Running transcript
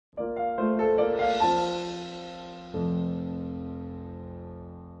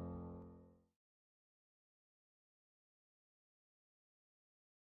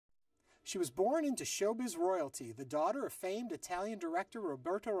She was born into showbiz royalty, the daughter of famed Italian director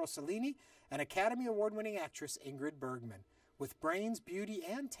Roberto Rossellini and Academy Award-winning actress Ingrid Bergman. With brains, beauty,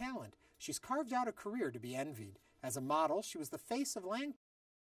 and talent, she's carved out a career to be envied. As a model, she was the face of Lang.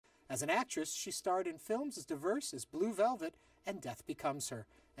 As an actress, she starred in films as diverse as Blue Velvet and Death Becomes Her.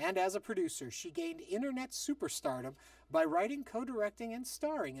 And as a producer, she gained internet superstardom by writing, co-directing, and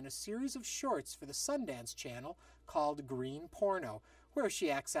starring in a series of shorts for the Sundance Channel called Green Porno, where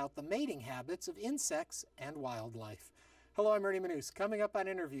she acts out the mating habits of insects and wildlife. Hello, I'm Ernie Manouse. Coming up on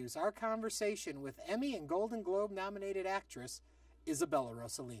Interviews, our conversation with Emmy and Golden Globe nominated actress Isabella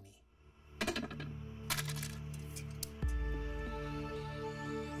Rossellini.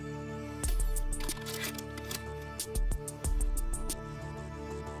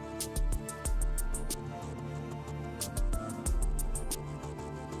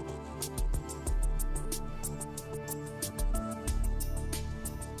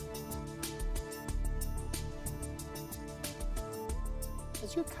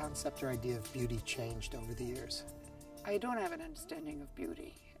 Has your concept or idea of beauty changed over the years? I don't have an understanding of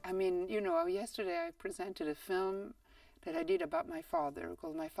beauty. I mean, you know, yesterday I presented a film that I did about my father,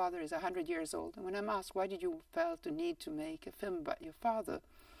 because my father is 100 years old. And when I'm asked, why did you felt the need to make a film about your father?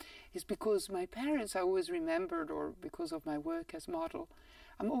 It's because my parents, I always remembered, or because of my work as model,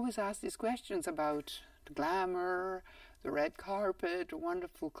 I'm always asked these questions about the glamour, the red carpet, the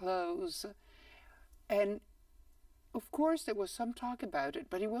wonderful clothes. And of course, there was some talk about it,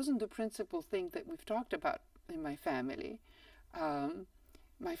 but it wasn't the principal thing that we've talked about in my family.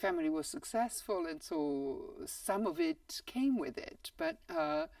 My family was successful, and so some of it came with it. But,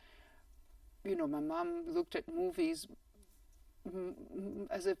 you know, my mom looked at movies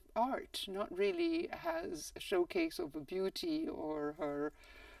as an art, not really as a showcase of a beauty or her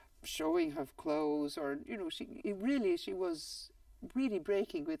showing her clothes, or, you know, she was really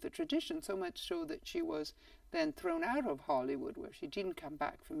breaking with the tradition, so much so that she was then thrown out of Hollywood, where she didn't come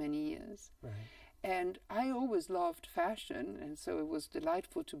back for many years. Right. And I always loved fashion, and so it was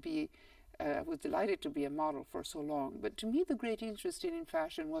delightful to be, I was delighted to be a model for so long. But to me, the great interest in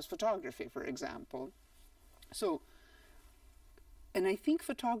fashion was photography, for example. So, and I think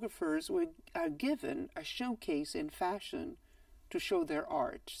photographers are given a showcase in fashion to show their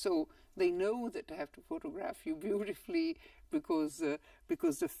art. So they know that they have to photograph you beautifully because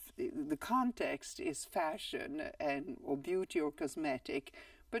the context is fashion or beauty or cosmetic,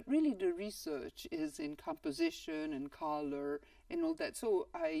 but really the research is in composition and color and all that. So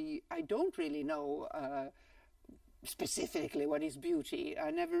I don't really know specifically what is beauty. I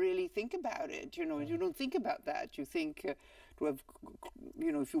never really think about it. You know, you don't think about that. You think to have,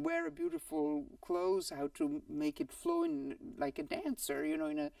 you know, if you wear a beautiful clothes, how to make it flow in like a dancer. You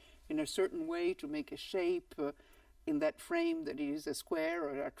know, in a certain way to make a shape in that frame that is a square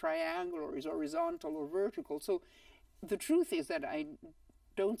or a triangle or is horizontal or vertical. So the truth is that I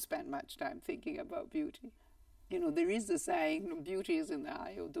don't spend much time thinking about beauty. You know, there is the saying, beauty is in the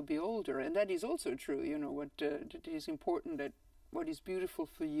eye of the beholder, and that is also true. You know, it is important that what is beautiful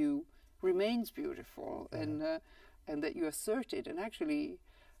for you remains beautiful, and that you assert it. And actually,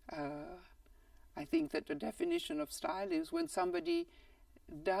 I think that the definition of style is when somebody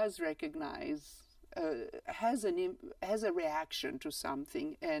does recognize, has a reaction to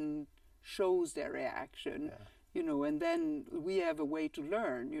something and shows their reaction. Yeah. You know, and then we have a way to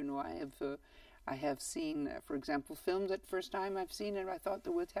learn. You know, I have seen, for example, films that first time I've seen it, I thought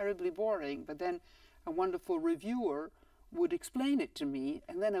they were terribly boring, but then a wonderful reviewer would explain it to me,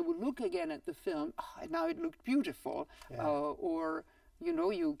 and then I would look again at the film, now it looked beautiful. Yeah. Or, you know,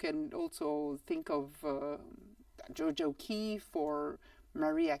 you can also think of George O'Keeffe or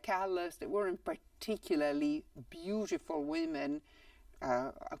Maria Callas. They weren't particularly beautiful women,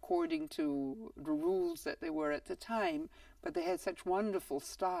 according to the rules that they were at the time, but they had such wonderful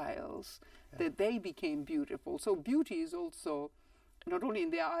styles that they became beautiful. So beauty is also not only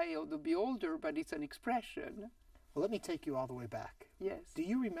in the eye of the beholder, but it's an expression. Well, let me take you all the way back. Yes. Do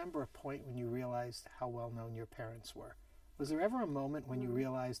you remember a point when you realized how well known your parents were? Was there ever a moment when you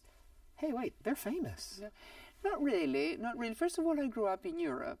realized, hey, wait, they're famous? Yeah. Not really, not really. First of all, I grew up in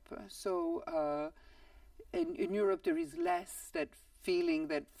Europe, so in Europe there is less that feeling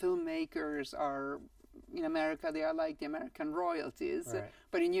that filmmakers are, in America, they are like the American royalties. Right.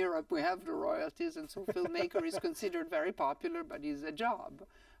 But in Europe, we have the royalties, and so filmmaker is considered very popular, but is a job.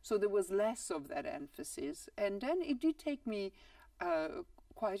 So there was less of that emphasis. And then it did take me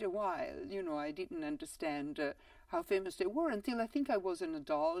quite a while. You know, I didn't understand how famous they were until I think I was an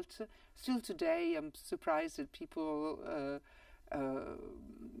adult. Still today, I'm surprised that people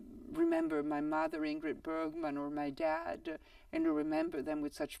remember my mother, Ingrid Bergman, or my dad, and to remember them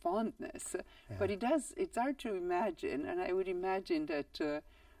with such fondness. Yeah. But it's hard to imagine, and I would imagine that,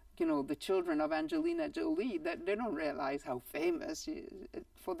 you know, the children of Angelina Jolie, that they don't realize how famous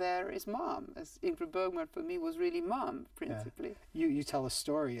for there is mom. As Ingrid Bergman, for me, was really mom, principally. Yeah. You tell a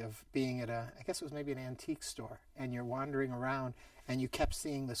story of being at I guess it was maybe an antique store, and you're wandering around, and you kept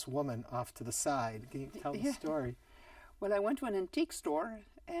seeing this woman off to the side. Can you tell the story? Well, I went to an antique store,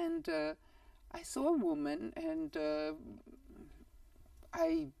 and I saw a woman, and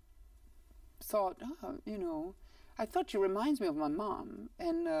I thought, oh, you know, I thought she reminds me of my mom,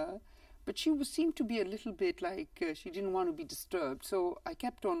 and but she seemed to be a little bit like she didn't want to be disturbed. So I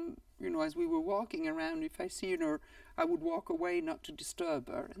kept on, you know, as we were walking around, if I seen her, I would walk away not to disturb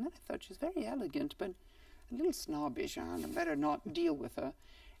her. And then I thought, she's very elegant, but a little snobbish, and I better not deal with her.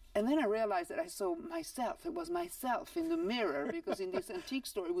 And then I realized that I saw myself. It was myself in the mirror, because in this antique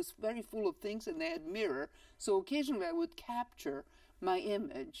store it was very full of things and they had mirror. So occasionally I would capture my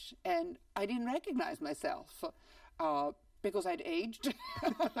image, and I didn't recognize myself because I'd aged.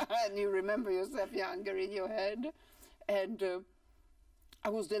 And you remember yourself younger in your head. And I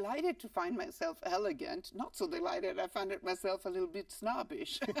was delighted to find myself elegant. Not so delighted I found it myself a little bit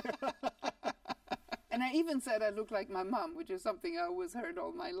snobbish. And I even said I looked like my mom, which is something I always heard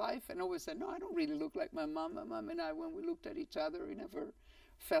all my life, and always said, no, I don't really look like my mom. My mom and I, when we looked at each other, we never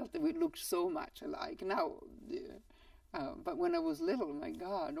felt that we looked so much alike. Now, but when I was little, my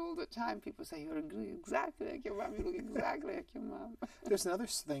God, all the time people say, you're exactly like your mom, you look exactly like your mom. There's another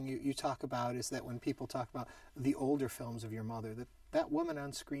thing you talk about, is that when people talk about the older films of your mother, that woman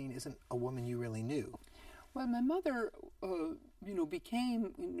on screen isn't a woman you really knew. Well, my mother, you know,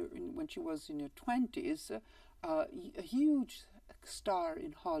 became, when she was in her 20s, a huge star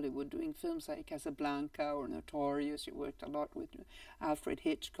in Hollywood, doing films like Casablanca or Notorious. She worked a lot with Alfred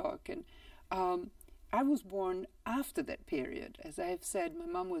Hitchcock. And I was born after that period. As I have said, my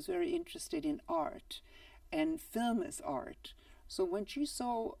mom was very interested in art, and film as art. So when she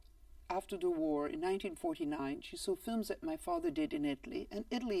saw, after the war, in 1949, she saw films that my father did in Italy, and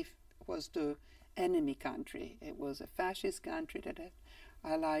Italy was the enemy country. It was a fascist country that had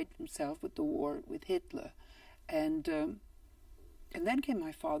allied himself with the war with Hitler. And then came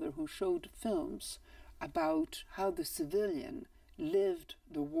my father, who showed films about how the civilian lived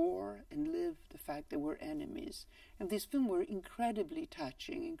the war and lived the fact they were enemies. And these films were incredibly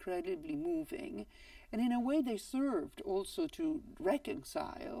touching, incredibly moving. And in a way they served also to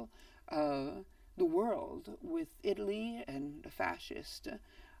reconcile the world with Italy and the fascists.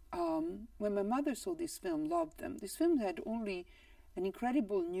 When my mother saw this film, loved them. This film had only an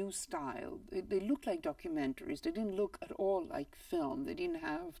incredible new style. They looked like documentaries. They didn't look at all like film. They didn't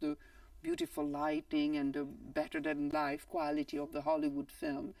have the beautiful lighting and the better-than-life quality of the Hollywood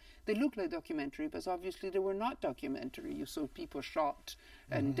film. They looked like documentary, but obviously they were not documentary. You saw people shot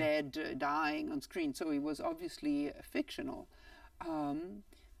and dead, dying on screen, so it was obviously fictional.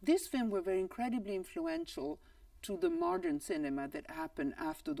 This film were very incredibly influential to the modern cinema that happened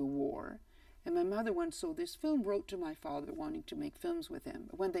after the war. And my mother once saw this film, wrote to my father wanting to make films with him.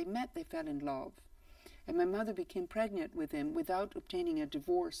 When they met, they fell in love. And my mother became pregnant with him without obtaining a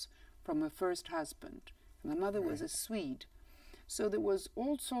divorce from her first husband. My mother was a Swede. So there was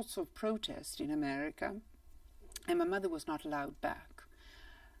all sorts of protest in America, and my mother was not allowed back.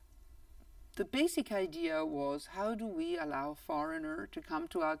 The basic idea was, how do we allow a foreigner to come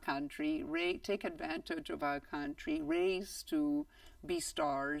to our country, take advantage of our country, raise to be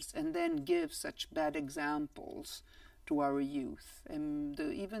stars, and then give such bad examples to our youth? And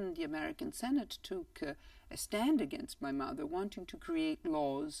even the American Senate took a stand against my mother, wanting to create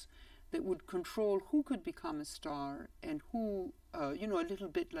laws that would control who could become a star and who, you know, a little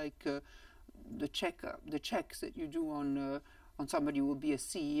bit like the checks that you do on somebody who will be a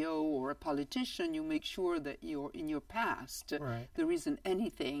CEO or a politician. You make sure that in your past there isn't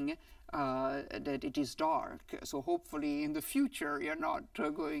anything that it is dark. So hopefully in the future you're not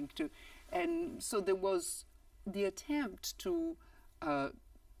going to. And so there was the attempt to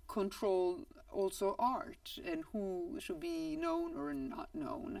control also art and who should be known or not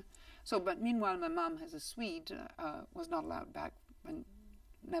known. So, but meanwhile, my mom, as a Swede, was not allowed back and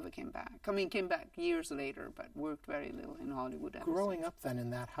never came back. I mean, came back years later, but worked very little in Hollywood. Growing up then in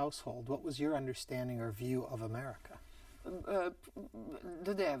that household, what was your understanding or view of America?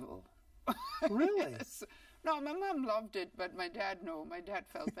 The devil. Really? Yes. No, my mom loved it, but my dad, no. My dad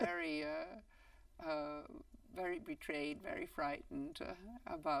felt very, very betrayed, very frightened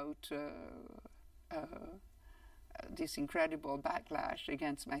about this incredible backlash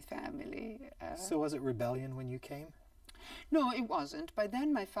against my family. So was it rebellion when you came? No, it wasn't. By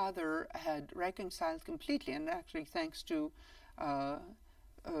then my father had reconciled completely, and actually thanks to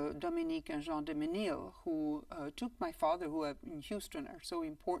Dominique and Jean de Menil, who took my father, who in Houston are so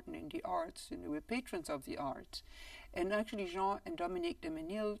important in the arts, and they were patrons of the arts. And actually Jean and Dominique de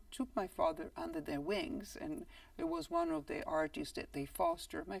Menil took my father under their wings, and it was one of the artists that they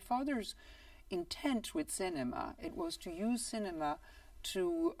fostered. My father's intent with cinema, it was to use cinema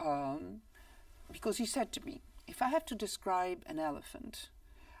to, because he said to me, if I have to describe an elephant,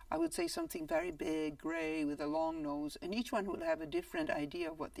 I would say something very big, gray, with a long nose, and each one will have a different idea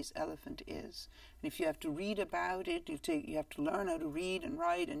of what this elephant is. And if you have to read about it, you have to learn how to read and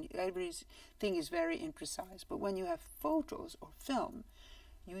write, and everything is very imprecise. But when you have photos or film,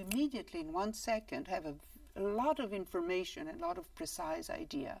 you immediately, in 1 second, have a lot of information and a lot of precise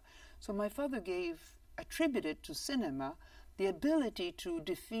idea. So my father attributed to cinema the ability to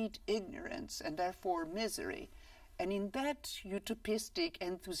defeat ignorance and therefore misery. And in that utopistic,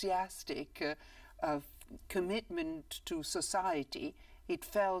 enthusiastic commitment to society, it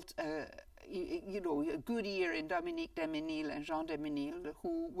felt, a good ear in Dominique de Menil and Jean de Menil,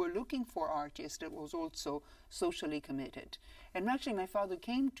 who were looking for artists that was also socially committed. And actually my father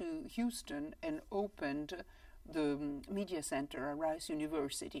came to Houston and opened the media center at Rice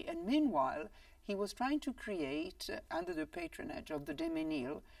University. And meanwhile, he was trying to create, under the patronage of the de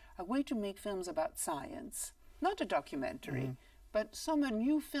Menil, a way to make films about science. Not a documentary, but a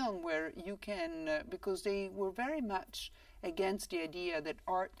new film where you can, because they were very much against the idea that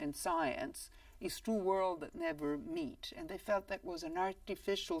art and science is two worlds that never meet. And they felt that was an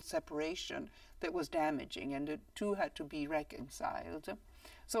artificial separation that was damaging, and the two had to be reconciled.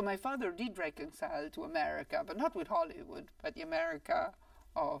 So my father did reconcile to America, but not with Hollywood, but the America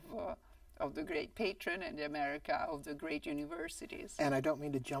of the great patron and the America of the great universities. And I don't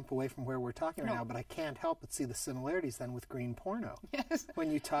mean to jump away from where we're talking right now, but I can't help but see the similarities then with green porno. Yes.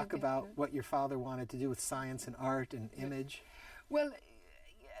 When you talk about what your father wanted to do with science and art and image. Well,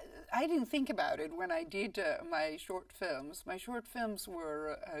 I didn't think about it when I did my short films. My short films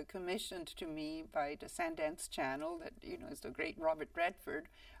were commissioned to me by the Sundance Channel, that is the great Robert Redford,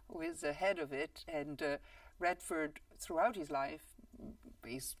 who is the head of it. And Redford, throughout his life,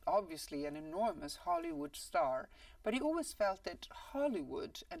 is obviously an enormous Hollywood star, but he always felt that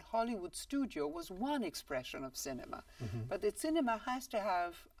Hollywood and Hollywood studio was one expression of cinema, but that cinema has to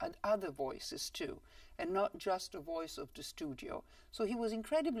have other voices too, and not just the voice of the studio. So he was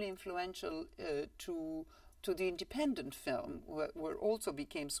incredibly influential to the independent film, where also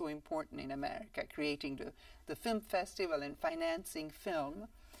became so important in America, creating the film festival and financing film.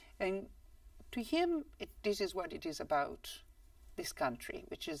 And to him, this is what it is about, this country,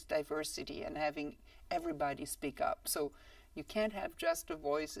 which is diversity and having everybody speak up. So you can't have just the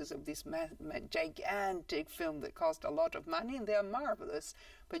voices of this gigantic film that cost a lot of money, and they are marvelous,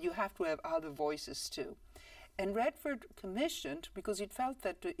 but you have to have other voices too. And Redford commissioned, because it felt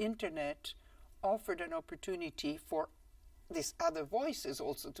that the internet offered an opportunity for these other voices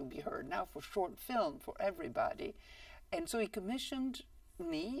also to be heard, now for short film, for everybody. And so he commissioned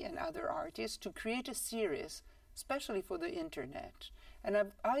me and other artists to create a series especially for the internet. And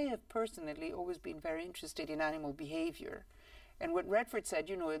I have personally always been very interested in animal behavior. And what Redford said,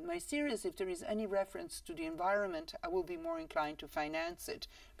 in my series, if there is any reference to the environment, I will be more inclined to finance it,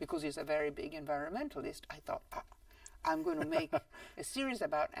 because he's a very big environmentalist. I thought, I'm going to make a series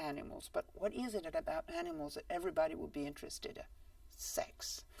about animals, but what is it about animals that everybody would be interested in?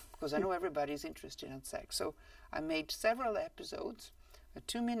 Sex, because I know everybody's interested in sex. So I made several episodes,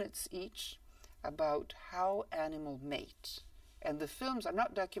 2 minutes each, about how animals mate. And the films are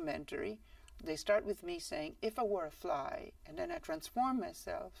not documentary. They start with me saying, if I were a fly, and then I transform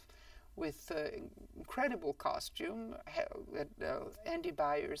myself with incredible costume that Andy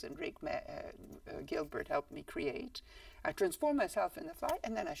Byers and Rick Gilbert helped me create. I transform myself in the fly,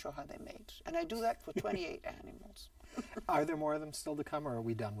 and then I show how they mate. And I do that for 28 animals. Are there more of them still to come, or are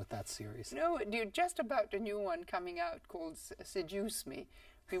we done with that series? No, you're just about a new one coming out called Seduce Me.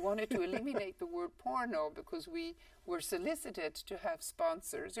 We wanted to eliminate the word porno because we were solicited to have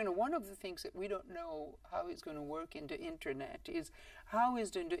sponsors. One of the things that we don't know how it's going to work in the internet is how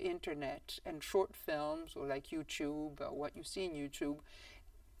is the internet and short films, or like YouTube, or what you see in YouTube,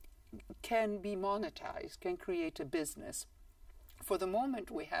 can be monetized, can create a business. For the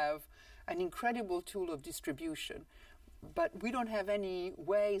moment, we have an incredible tool of distribution, but we don't have any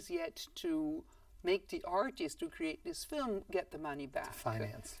ways yet to make the artist who create this film get the money back. To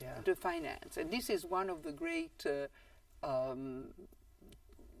finance, yeah. To finance. And this is one of the great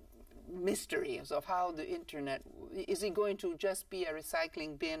mysteries of how the internet, is it going to just be a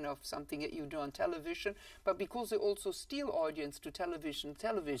recycling bin of something that you do on television? But because they also steal audience to television,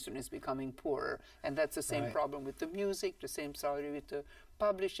 television is becoming poorer. And that's the same problem with the music, the same story with the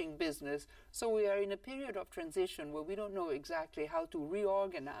publishing business. So we are in a period of transition where we don't know exactly how to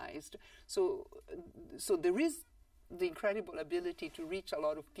reorganize. So there is the incredible ability to reach a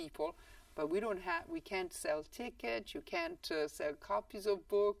lot of people, but we can't sell tickets, you can't sell copies of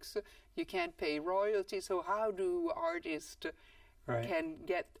books, you can't pay royalties. So how do artists can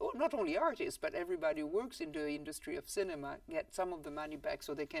get, not only artists, but everybody who works in the industry of cinema, get some of the money back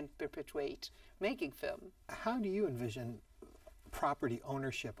so they can perpetuate making film? How do you envision property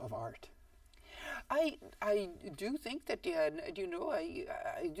ownership of art? I do think that,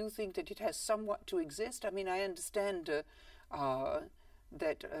 I do think that it has somewhat to exist. I mean, I understand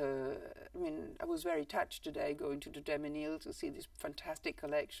that, I was very touched today going to the Demenil to see this fantastic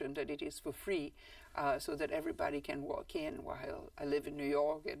collection, that it is for free, so that everybody can walk in, while I live in New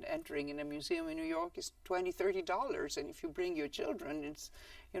York, and entering in a museum in New York is $20, $30, and if you bring your children, it's,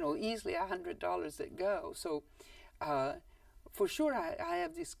 easily $100 that go. So for sure I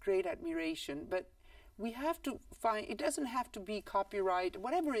have this great admiration, but we have to find, it doesn't have to be copyright,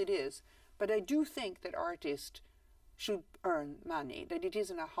 whatever it is, but I do think that artists should earn money, that it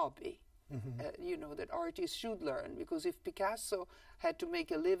isn't a hobby, that artists should learn, because if Picasso had to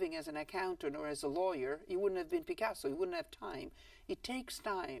make a living as an accountant or as a lawyer, he wouldn't have been Picasso, he wouldn't have time. It takes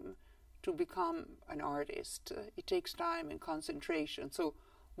time to become an artist. It takes time and concentration. So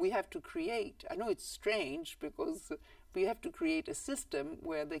we have to create, I know it's strange, because we have to create a system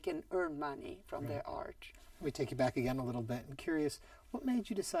where they can earn money from their art. Let me take you back again a little bit. I'm curious, what made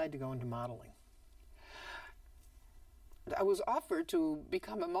you decide to go into modeling? I was offered to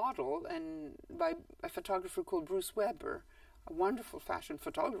become a model and by a photographer called Bruce Weber, a wonderful fashion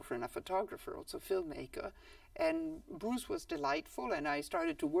photographer and a photographer, also filmmaker. And Bruce was delightful, and I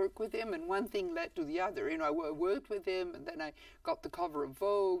started to work with him, and one thing led to the other. I worked with him, and then I got the cover of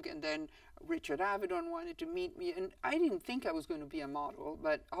Vogue, and then Richard Avedon wanted to meet me, and I didn't think I was going to be a model,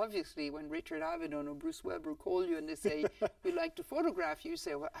 but obviously when Richard Avedon or Bruce Weber call you and they say, we'd like to photograph you, you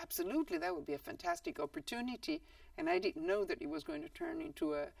say, well, absolutely, that would be a fantastic opportunity. And I didn't know that it was going to turn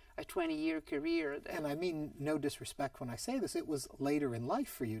into a 20-year career. And I mean no disrespect when I say this, it was later in life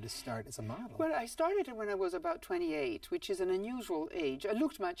for you to start as a model. Well, I started when I was about 28, which is an unusual age. I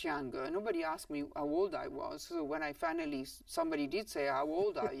looked much younger. Nobody asked me how old I was. So when I finally, somebody did say, how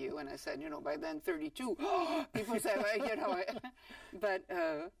old are you? And I said, by then 32. People say, well, but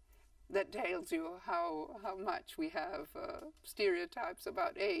that tells you how much we have stereotypes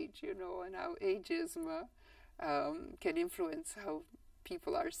about age, and how ageism can influence how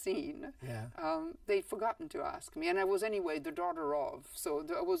people are seen. Yeah. They'd forgotten to ask me, and I was anyway the daughter of, so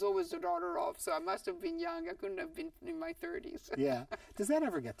I was always the daughter of, so I must have been young. I couldn't have been in my 30s. Yeah. Does that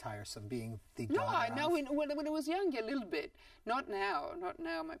ever get tiresome, being the daughter No, when I was young, a little bit. Not now.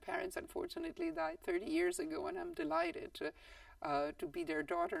 My parents, unfortunately, died 30 years ago, and I'm delighted to be their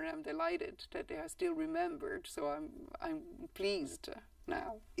daughter, and I'm delighted that they are still remembered, so I'm pleased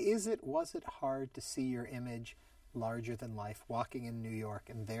now. Was it hard to see your image larger than life, walking in New York,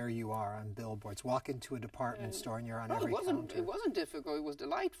 and there you are on billboards, walk into a department store and you're on every counter? It wasn't difficult, it was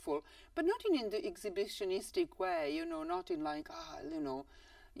delightful, but not in the exhibitionistic way, not in like,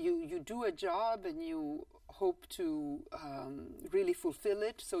 you do a job and you hope to really fulfill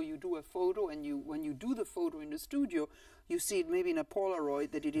it, so you do a photo, and when you do the photo in the studio, you see it maybe in a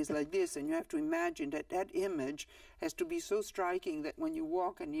Polaroid that it is like this, and you have to imagine that image has to be so striking that when you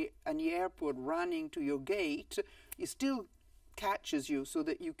walk in the airport running to your gate, it still catches you, so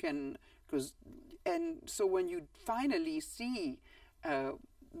that you can, and so when you finally see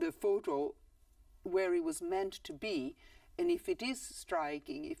the photo where it was meant to be, and if it is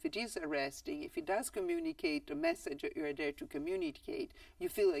striking, if it is arresting, if it does communicate the message that you're there to communicate, you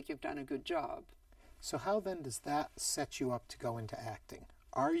feel like you've done a good job. So how then does that set you up to go into acting?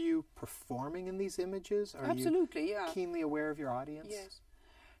 Are you performing in these images? Are Absolutely, you yeah. Keenly aware of your audience? Yes.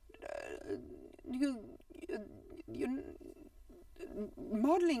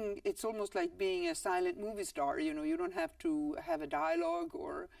 Modeling, it's almost like being a silent movie star. You don't have to have a dialogue,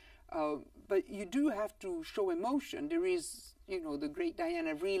 but you do have to show emotion. There is, the great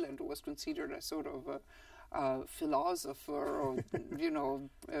Diana Vreeland, who was considered a sort of philosopher or,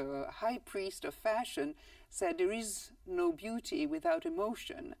 high priest of fashion, said there is no beauty without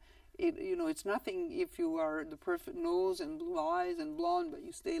emotion. It's nothing if you are the perfect nose and blue eyes and blonde, but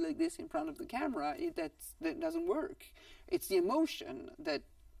you stay like this in front of the camera. That doesn't work. It's the emotion that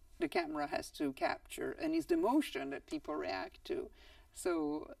the camera has to capture, and it's the emotion that people react to.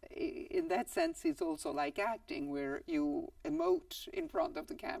 So in that sense, it's also like acting, where you emote in front of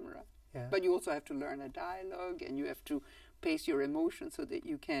the camera. Yeah. But you also have to learn a dialogue, and you have to pace your emotions so that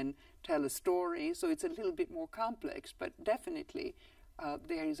you can tell a story. So it's a little bit more complex, but definitely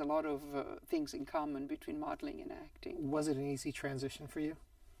there is a lot of things in common between modeling and acting. Was it an easy transition for you?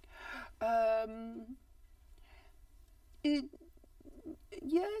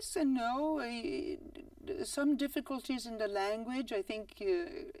 Yes and no. Some difficulties in the language. I think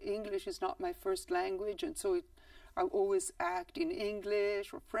English is not my first language, and so I always act in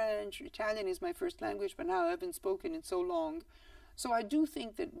English or French. Italian is my first language, but now I haven't spoken in so long. So I do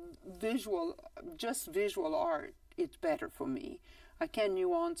think that just visual art, it's better for me. I can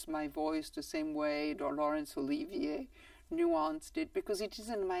nuance my voice the same way Laurence Olivier nuanced it, because it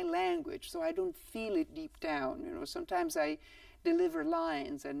isn't my language, so I don't feel it deep down. You know, sometimes I deliver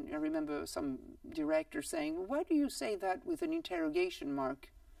lines, and I remember some director saying, "Well, why do you say that with an interrogation mark?"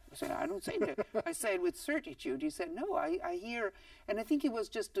 I said, "I don't say that. I say it with certitude." He said, "No, I hear," and I think it was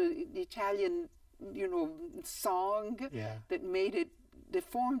just the Italian, song that made it,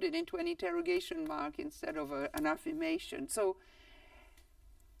 deformed it into an interrogation mark instead of an affirmation. So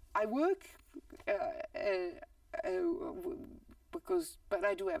I work but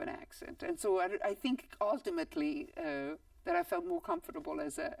I do have an accent, and so I think ultimately that I felt more comfortable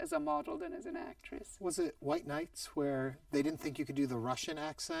as a model than as an actress. Was it White Nights where they didn't think you could do the Russian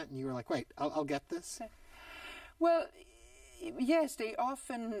accent, and you were like, "Wait, I'll get this"? Well, yes, they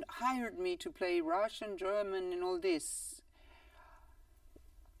often hired me to play Russian, German, and all this.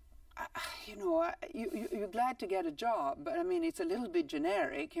 You're glad to get a job, but I mean, it's a little bit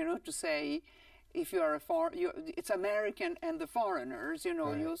generic, to say, if you are it's American and the foreigners,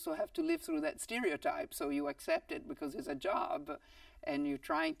 Right. You also have to live through that stereotype, so you accept it because it's a job, and you're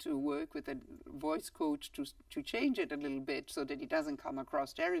trying to work with a voice coach to change it a little bit so that it doesn't come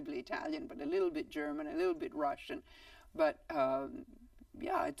across terribly Italian, but a little bit German, a little bit Russian. But I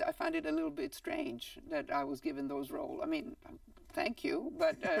find it a little bit strange that I was given those roles. I mean, thank you,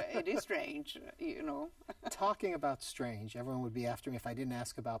 but it is strange, Talking about strange, everyone would be after me if I didn't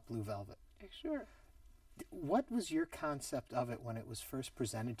ask about Blue Velvet. Sure. What was your concept of it when it was first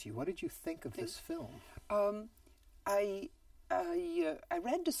presented to you? What did you think of this film? I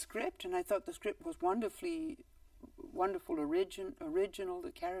read the script, and I thought the script was wonderful, original.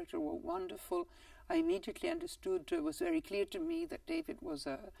 The characters were wonderful. I immediately understood. It was very clear to me that David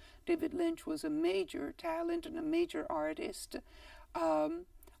Lynch was a major talent and a major artist.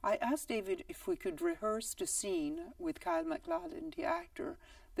 I asked David if we could rehearse the scene with Kyle MacLachlan, the actor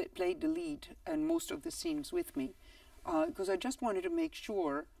that played the lead and most of the scenes with me, because I just wanted to make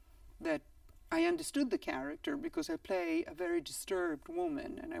sure that I understood the character, because I play a very disturbed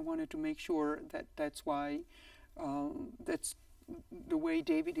woman, and I wanted to make sure that that's the way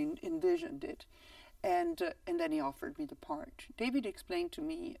David envisioned it. And then he offered me the part. David explained to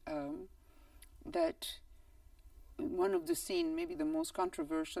me that one of the scenes, maybe the most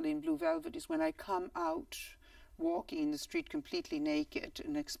controversial in Blue Velvet, is when I come out walking in the street completely naked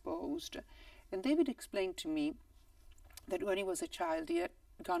and exposed. And David explained to me that when he was a child, he had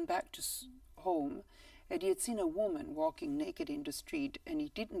gone back to home, and he had seen a woman walking naked in the street, and he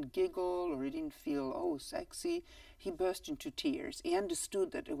didn't giggle or he didn't feel, oh, sexy. He burst into tears. He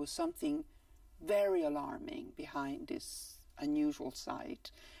understood that there was something very alarming behind this unusual sight,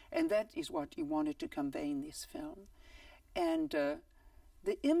 and that is what he wanted to convey in this film. And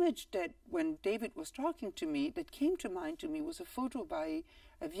the image that, when David was talking to me, that came to mind to me was a photo by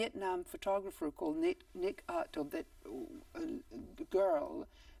a Vietnam photographer called Nick Ut, of that girl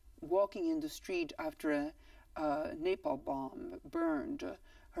walking in the street after a napalm bomb burned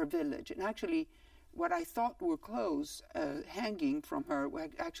her village. And actually, what I thought were clothes hanging from her were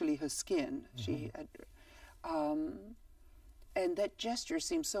actually her skin. Mm-hmm. She had, and that gesture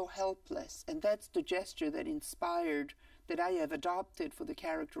seemed so helpless. And that's the gesture that inspired, that I have adopted for the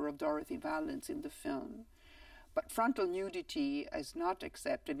character of Dorothy Valance in the film. But frontal nudity is not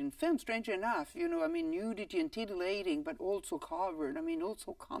accepted in film, strangely enough. Nudity and titillating, but also covered.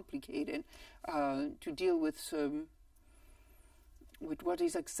 Also complicated to deal with what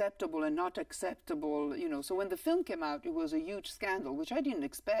is acceptable and not acceptable. So when the film came out, it was a huge scandal, which I didn't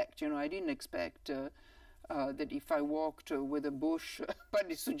expect. I didn't expect that if I walked with a bush, but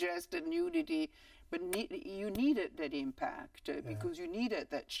it suggested nudity. But you needed that impact because you needed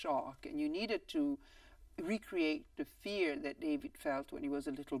that shock, and you needed to recreate the fear that David felt when he was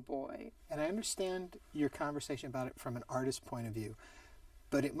a little boy. And I understand your conversation about it from an artist's point of view,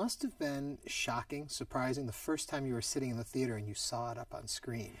 but it must have been shocking, surprising, the first time you were sitting in the theater and you saw it up on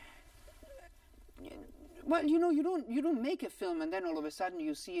screen. Well, you know, you don't make a film and then all of a sudden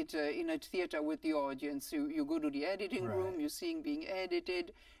you see it in a theater with the audience. You go to the editing room, you're seeing being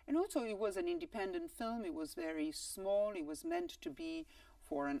edited. And also it was an independent film. It was very small. It was meant to be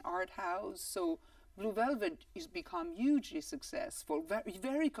for an art house. So Blue Velvet has become hugely successful, very,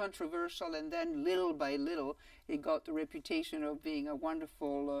 very controversial, and then little by little it got the reputation of being a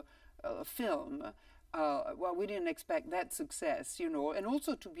wonderful film. Well, we didn't expect that success, you know, and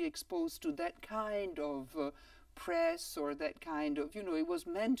also to be exposed to that kind of press or that kind of, you know, it was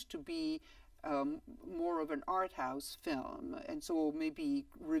meant to be more of an art house film, and so maybe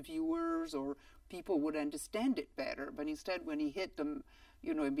reviewers or people would understand it better. But instead, when he hit them,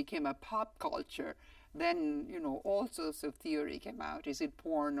 you know, it became a pop culture. Then, you know, all sorts of theory came out. Is it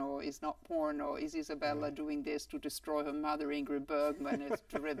porno? Is not porno? Is Isabella doing this to destroy her mother, Ingrid Bergman, is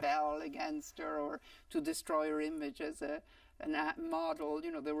to rebel against her, or to destroy her image as a model?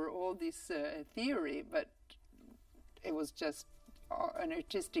 You know, there were all these theory, but it was just an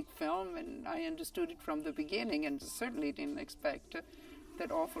artistic film, and I understood it from the beginning, and certainly didn't expect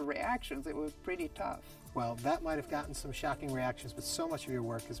that awful reactions. It was pretty tough. Well, that might have gotten some shocking reactions, but so much of your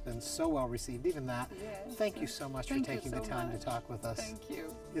work has been so well received, even that. Yes. Thank you so much for taking the time to talk with us. Thank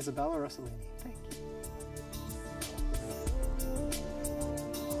you. Isabella Rossellini. Thank you.